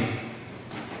Deuteronomy,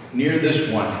 near this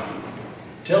one,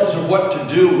 tells of what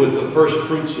to do with the first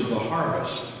fruits of the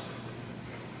harvest.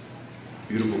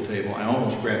 Beautiful table. I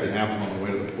almost grabbed an apple on the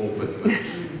way to the pulpit, but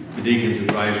the deacons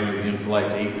advised me to be impolite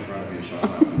to eat in front of you, so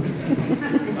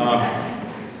I'm not.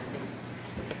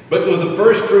 But with the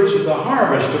first fruits of the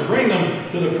harvest, to bring them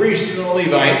to the priests and the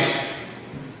Levites,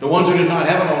 the ones who did not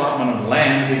have an allotment of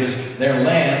land, because their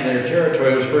land, their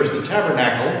territory was first the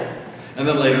tabernacle, and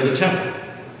then later the temple.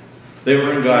 They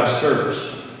were in God's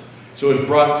service. So it was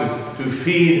brought to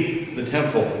feed the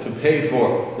temple, to pay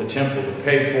for the temple, to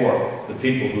pay for the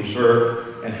people who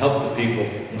serve, and help the people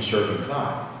in serving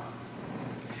God.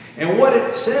 And what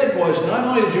it said was, not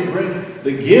only did you bring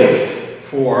the gift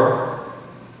for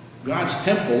God's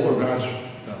temple or God's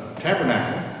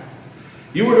tabernacle,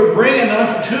 you were to bring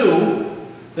enough too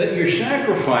that your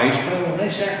sacrifice, when they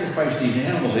sacrificed these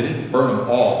animals, they didn't burn them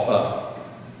all up.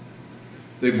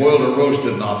 They boiled or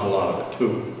roasted an awful lot of it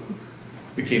too.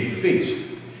 It became a feast.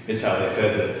 It's how they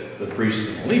fed the priests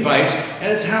and the Levites.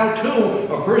 And it's how,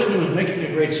 too, a person who was making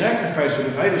a great sacrifice would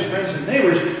invite his friends and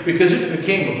neighbors, because it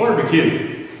became a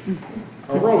barbecue,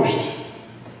 a roast,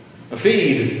 a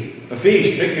feed, a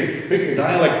feast. Pick your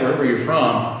dialect wherever you're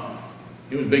from.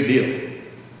 It was a big deal.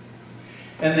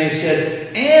 And they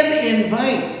said, and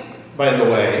invite, by the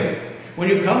way, when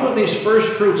you come with these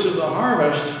first fruits of the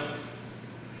harvest,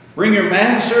 bring your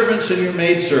manservants and your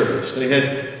maidservants. They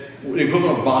had the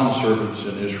equivalent of bondservants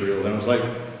in Israel. And it was like,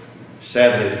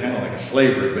 sadly, it's kind of like a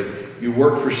slavery, but you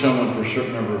worked for someone for a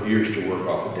certain number of years to work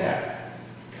off a debt.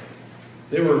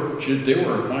 They were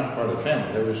not part of the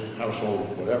family. They was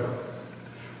household whatever.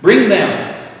 Bring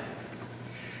them.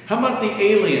 How about the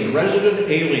alien, resident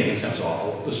alien? It sounds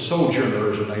awful. The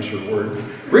sojourner is a nicer word.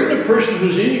 Bring the person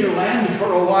who's in your land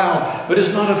for a while, but is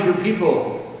not of your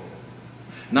people,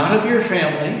 not of your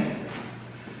family,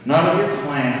 not of your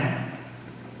clan.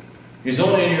 He's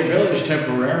only in your village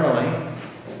temporarily,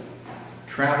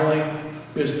 traveling,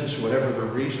 business, whatever the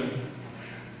reason.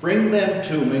 Bring them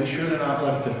too. Make sure they're not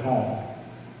left at home.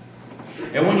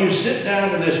 And when you sit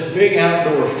down to this big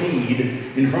outdoor feed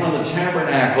in front of the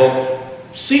tabernacle,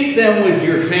 seat them with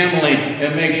your family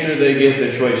and make sure they get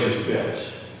the choicest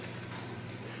bits.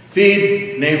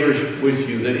 Feed neighbors with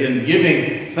you, that in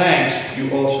giving thanks,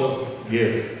 you also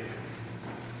give.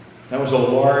 That was a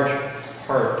large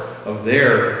part of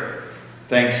their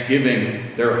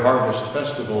Thanksgiving, their harvest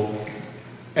festival,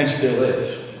 and still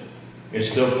is. It's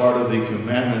still part of the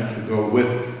commandment to go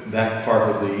with that part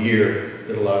of the year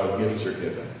that a lot of gifts are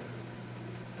given.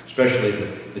 Especially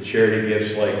the charity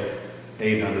gifts like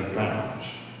 800 pounds,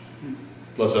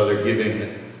 plus other giving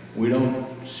that we don't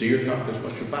see or talk as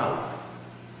much about,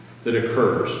 that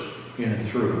occurs in and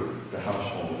through the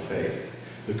household of faith,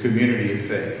 the community of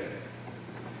faith.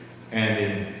 And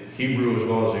in Hebrew as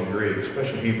well as in Greek,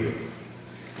 especially Hebrew,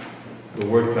 the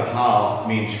word kahal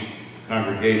means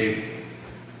congregation,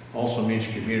 also means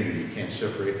community. You can't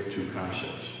separate the two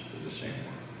concepts. They're the same word.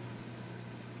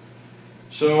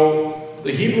 So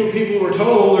the Hebrew people were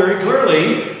told very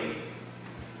clearly,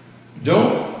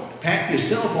 don't pat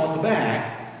yourself on the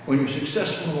back when you're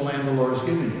successful in the land the Lord has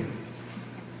given you.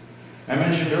 I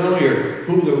mentioned earlier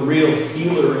who the real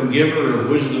healer and giver of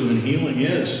wisdom and healing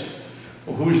is.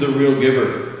 Well, who's the real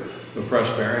giver of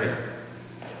prosperity?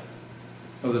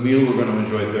 Of the meal we're going to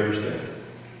enjoy Thursday.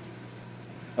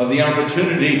 Of the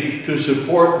opportunity to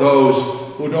support those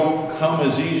who don't come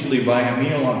as easily by a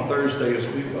meal on Thursday as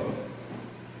we will.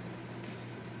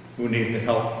 Who need the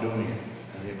help doing it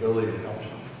and the ability to help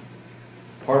someone.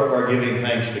 Part of our giving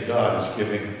thanks to God is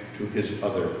giving to His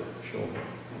other children.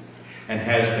 And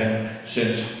has been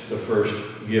since the first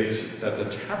gifts at the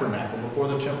tabernacle before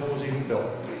the temple was even built.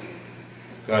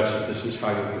 God said, this is how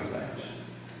you give thanks.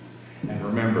 And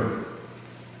remember,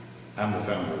 I'm the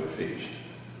founder of the feast.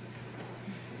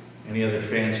 Any other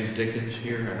fans of Dickens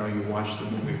here? I know you watched the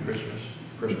movie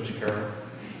Christmas Carol.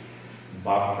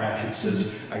 Bob Cratchit says,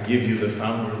 I give you the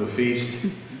founder of the feast.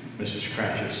 Mrs.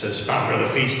 Cratchit says, founder of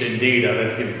the feast indeed. I'd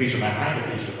like to give a piece of my mind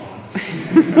to feast upon.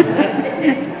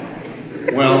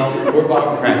 Well, poor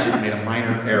Bob Cratchit made a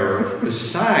minor error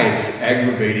besides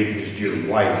aggravating his dear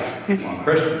wife on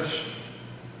Christmas.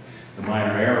 The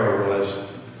minor error was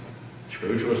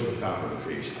Scrooge wasn't the founder of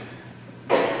the feast.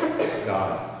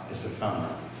 God is the founder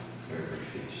of every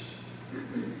feast.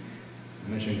 I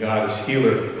mentioned God as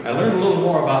healer. I learned a little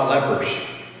more about lepers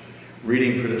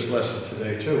reading for this lesson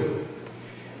today too.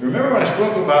 Remember when I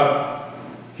spoke about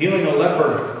healing a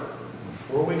leper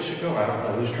 4 weeks ago?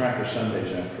 I lose track of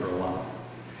Sundays after a while.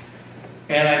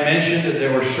 And I mentioned that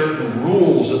there were certain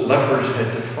rules that lepers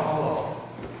had to follow.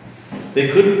 They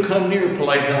couldn't come near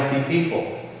polite, healthy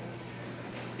people.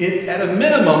 At a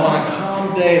minimum, on a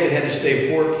calm day, they had to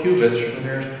stay 4 cubits from the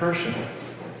nearest person.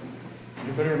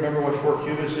 Anybody remember what 4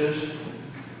 cubits is?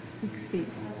 6 feet.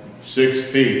 6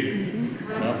 feet.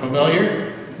 Not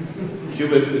familiar?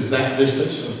 Cubit is that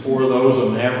distance, and 4 of those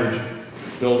on an average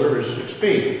builder is 6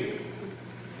 feet.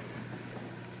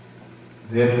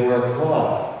 They had to wear a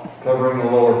cloth covering the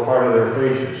lower part of their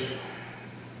faces.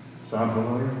 Sound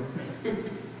familiar?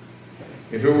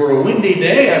 If it were a windy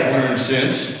day, I've learned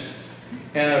since,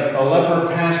 and a leper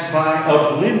passed by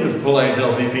upwind of polite,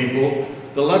 healthy people,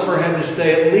 the leper had to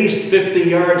stay at least 50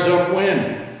 yards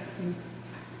upwind.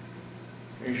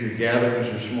 Here's your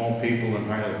gatherings of small people and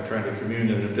trying to commune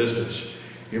in the distance.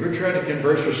 You ever tried to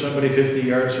converse with somebody 50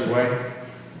 yards away?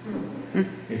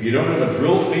 If you don't have a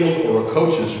drill field or a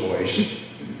coach's voice,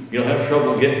 you'll have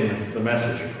trouble getting the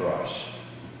message across.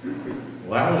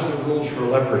 Well, that was the rules for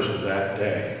lepers of that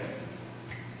day.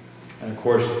 And of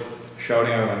course,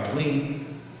 shouting out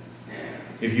unclean,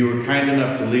 If you were kind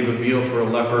enough to leave a meal for a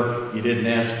leper, you didn't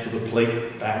ask for the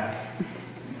plate back.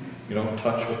 You don't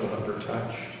touch what the leper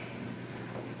touched.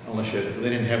 Unless they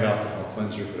didn't have alcohol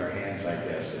cleanser for their hands, I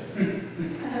guess.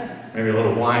 Maybe a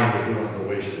little wine, but you don't want to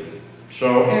waste it.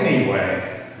 So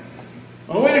anyway,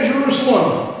 on the way to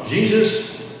Jerusalem,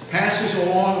 Jesus passes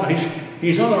along.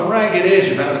 He's on the ragged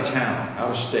edge of out of town,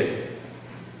 out of state.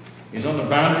 He's on the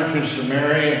boundary between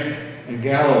Samaria and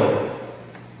Galilee.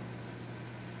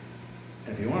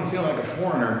 If you want to feel like a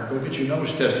foreigner, go get your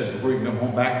nose tested before you can come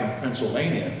home back from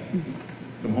Pennsylvania.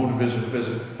 Come home to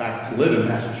visit back to live in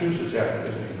Massachusetts after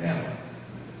visiting family.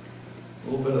 A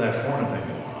little bit of that foreign thing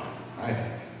going on, I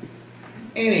think.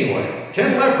 Anyway,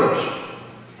 10 lepers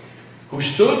who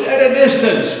stood at a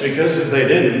distance, because if they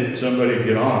didn't, somebody would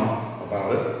get on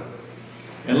about it,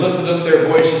 and lifted up their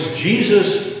voices,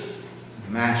 Jesus,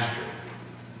 Master.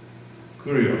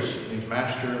 Kurios means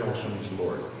master, it also means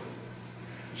Lord.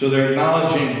 So they're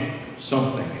acknowledging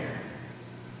something here.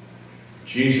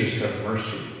 Jesus, have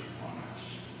mercy on us.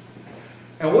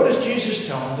 And what does Jesus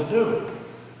tell them to do?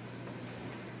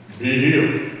 Be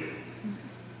healed.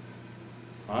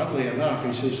 Oddly enough,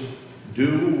 he says,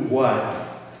 do what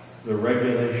the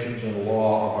regulations and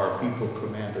law of our people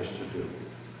command us to do.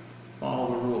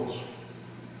 Follow the rules.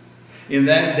 In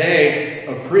that day,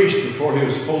 a priest, before he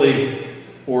was fully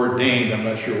ordained, I'm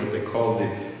not sure what they called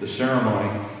the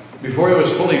ceremony, before he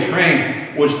was fully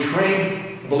trained, was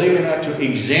trained, believe it or not, to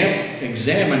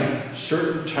examine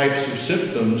certain types of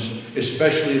symptoms,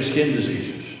 especially of skin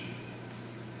diseases.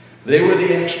 They were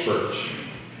the experts.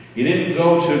 You didn't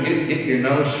go to get your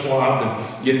nose swabbed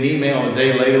and get an email a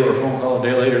day later or a phone call a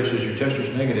day later that says your test was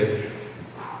negative.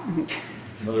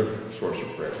 Another source of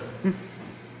prayer.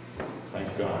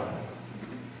 Thank God.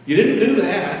 You didn't do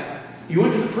that. You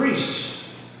went to the priests.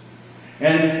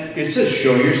 And it says,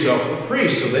 show yourself a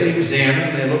priest. So they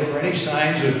examine, they look for any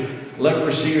signs of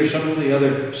leprosy or some of the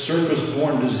other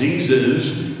surface-borne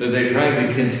diseases that they tried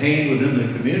to contain within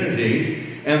the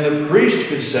community. And the priest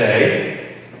could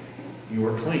say, you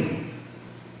are clean.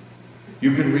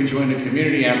 You can rejoin the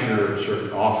community after a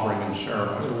certain offering and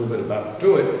ceremony, a little bit about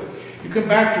to it. You come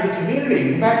back to the community,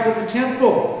 you come back to the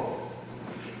temple.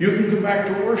 You can come back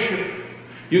to worship.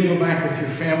 You can go back with your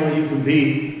family, you can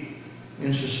be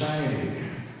in society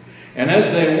again. And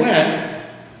as they went,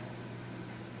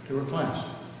 they were cleansed.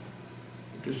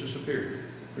 It just disappeared.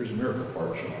 There's a miracle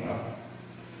part showing up.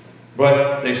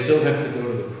 But they still have to go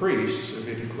to the priests to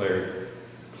be declared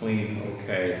clean,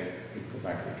 okay, you go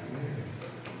back to the community.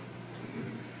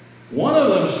 One of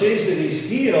them sees that he's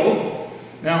healed.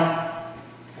 Now,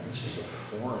 this is a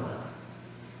foreigner.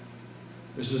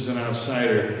 This is an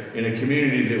outsider in a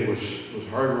community that was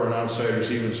harder on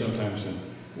outsiders even sometimes than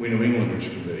we New Englanders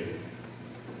can be.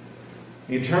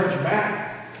 He turns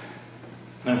back.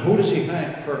 And who does he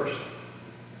thank first?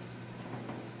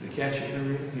 Did you catch it in the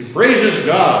reading? He praises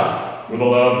God with a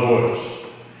loud voice.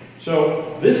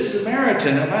 So this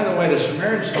Samaritan, and by the way, the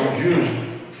Samaritans and Jews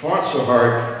fought so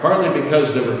hard, partly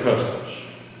because they were cousins.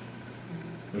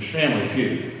 There's family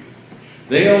feud.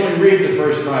 They only read the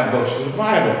first 5 books of the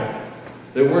Bible.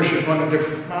 They worship on a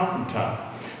different mountaintop.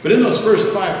 But in those first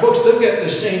 5 books, they've got the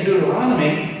same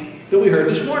Deuteronomy that we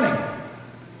heard this morning.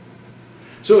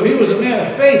 So if he was a man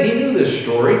of faith, he knew this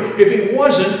story. If he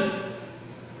wasn't,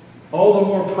 all the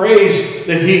more praise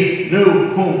that he knew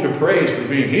whom to praise for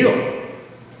being healed.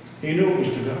 He knew it was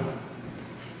to God.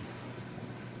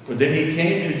 But then he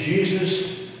came to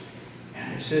Jesus,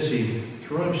 and it says he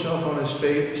threw himself on his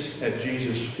face at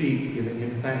Jesus' feet, giving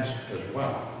him thanks as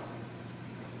well.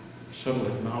 Subtle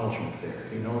acknowledgement there.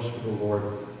 He knows who the Lord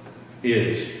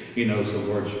is. He knows the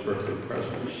Lord's earthly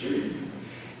presence.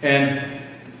 And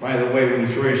by the way, when you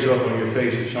throw yourself on your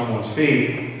face at someone's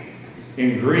feet,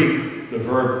 in Greek, the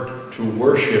verb to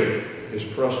worship is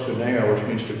proskuneo, which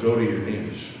means to go to your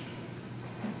knees.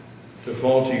 To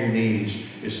fall to your knees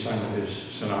is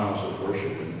synonymous with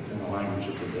worship in the language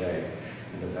of the day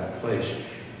and of that place.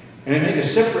 And they make a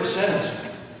separate sentence.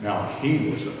 Now, he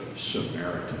was a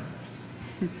Samaritan.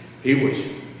 He was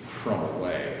from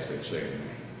away, as they say to me.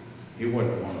 He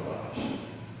wasn't one of us.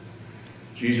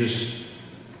 Jesus,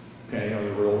 okay,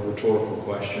 the real rhetorical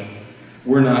question.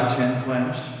 We're not 10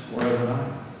 cleansed. We're ever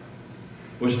not.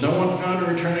 Was no one found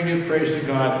to return and give praise to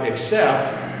God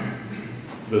except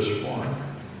this foreigner?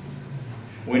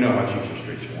 We know how Jesus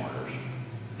treats foreigners.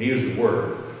 He used the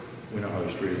word. We know how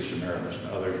he's treated Samaritans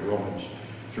and others, Romans,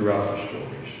 throughout the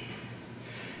stories.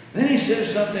 Then he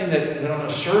says something that on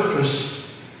the surface,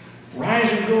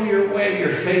 rise and go your way,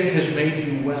 your faith has made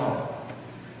you well.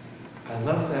 I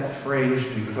love that phrase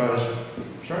because,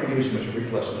 I'm sorry to give you so much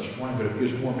Greek lesson this morning, but it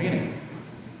gives more meaning.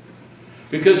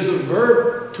 Because the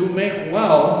verb to make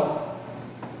well,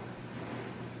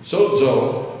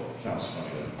 sozo, sounds funny,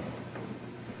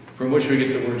 from which we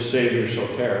get the word Savior,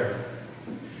 soter.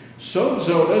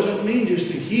 Sozo doesn't mean just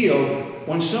to heal.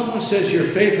 When someone says your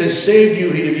faith has saved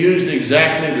you, he'd have used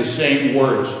exactly the same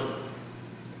words.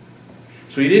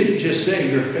 So he didn't just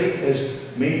say your faith has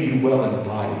made you well in the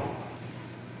body.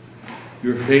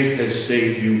 Your faith has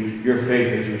saved you. Your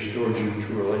faith has restored you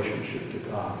to relationship to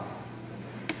God.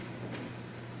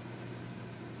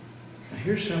 Now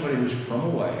here's somebody who's from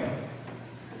away.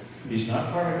 He's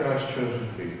not part of God's chosen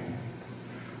people.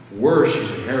 Worse,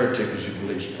 he's a heretic because he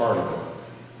believes part of it.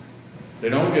 They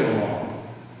don't get along.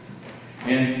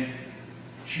 And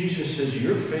Jesus says,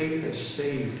 your faith has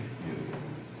saved you.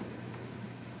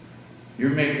 You're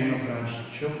made one of God's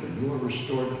children. You are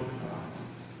restored to God.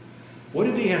 What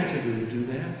did he have to do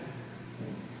that?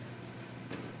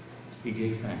 He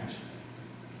gave thanks.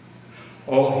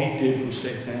 All he did was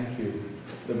say thank you,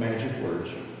 the magic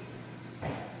words.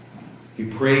 He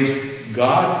praised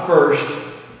God first,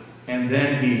 and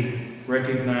then he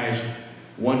recognized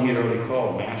one he had already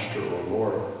called Master or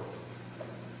Lord,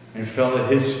 and fell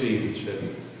at his feet and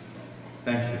said,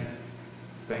 thank you,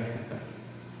 thank you, thank you.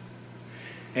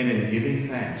 And in giving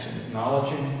thanks and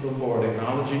acknowledging the Lord,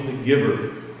 acknowledging the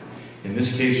giver, in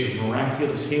this case of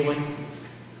miraculous healing,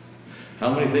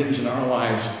 how many things in our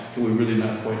lives can we really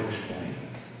not quite explain?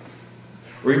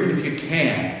 Or even if you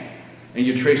can, and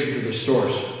you trace it to the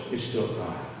source, it's still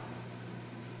God.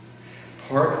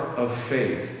 Part of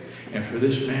faith, and for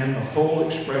this man, the whole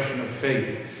expression of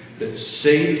faith that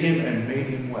saved him and made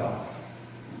him well,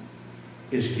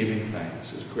 is giving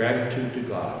thanks, is gratitude to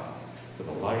God for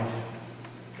the life,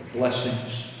 the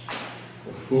blessings,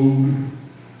 the food,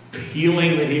 the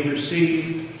healing that he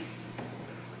received,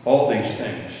 all these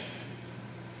things.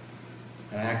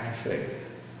 An act of faith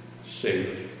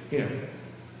saved him.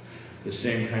 The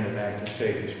same kind of act of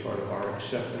faith is part of our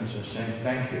acceptance and saying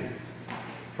thank you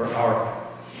for our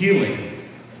healing,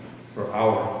 for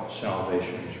our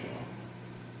salvation as well.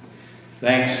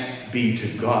 Thanks be to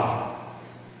God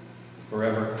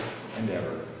forever and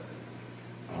ever.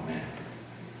 Amen.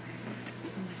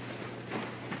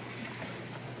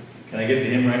 Can I get the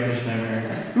hymn right this time,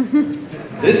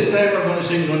 Eric? This time we're going to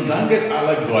sing Nun danket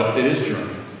alle Gott. It is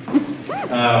German.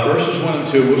 Verses 1 and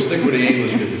 2. We'll stick with the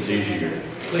English because it's easier.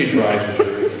 Please rise as you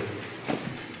read.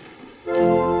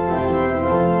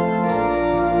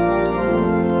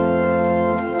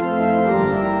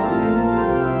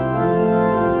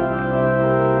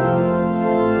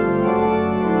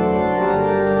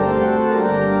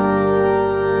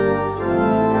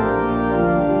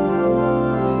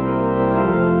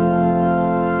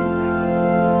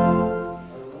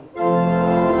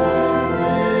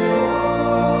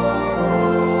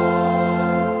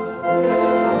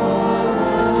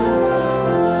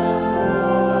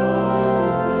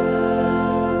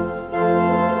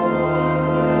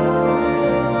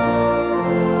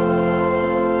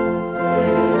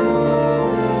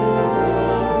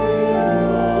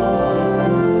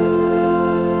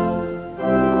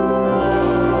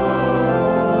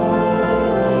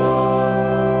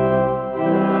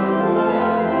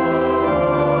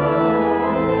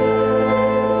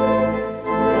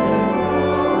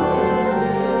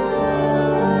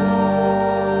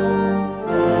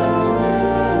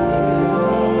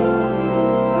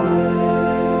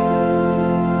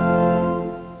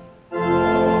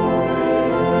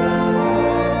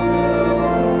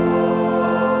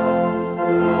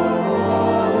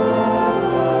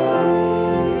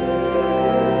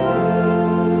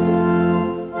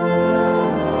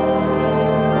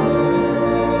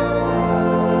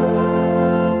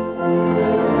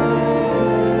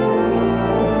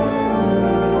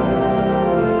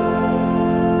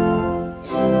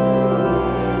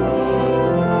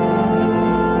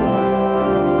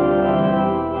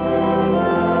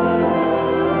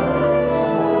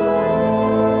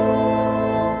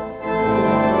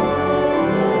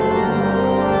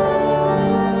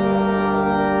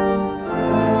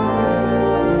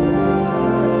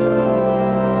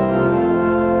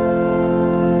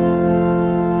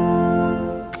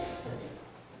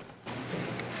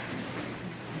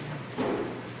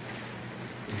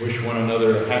 Wish one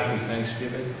another a happy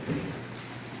Thanksgiving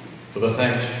for the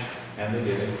thanks and the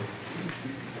giving.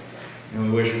 And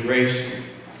we wish grace,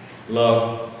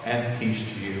 love, and peace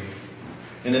to you.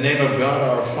 In the name of God,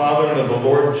 our Father, and of the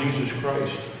Lord Jesus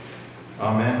Christ.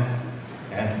 Amen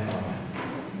and amen.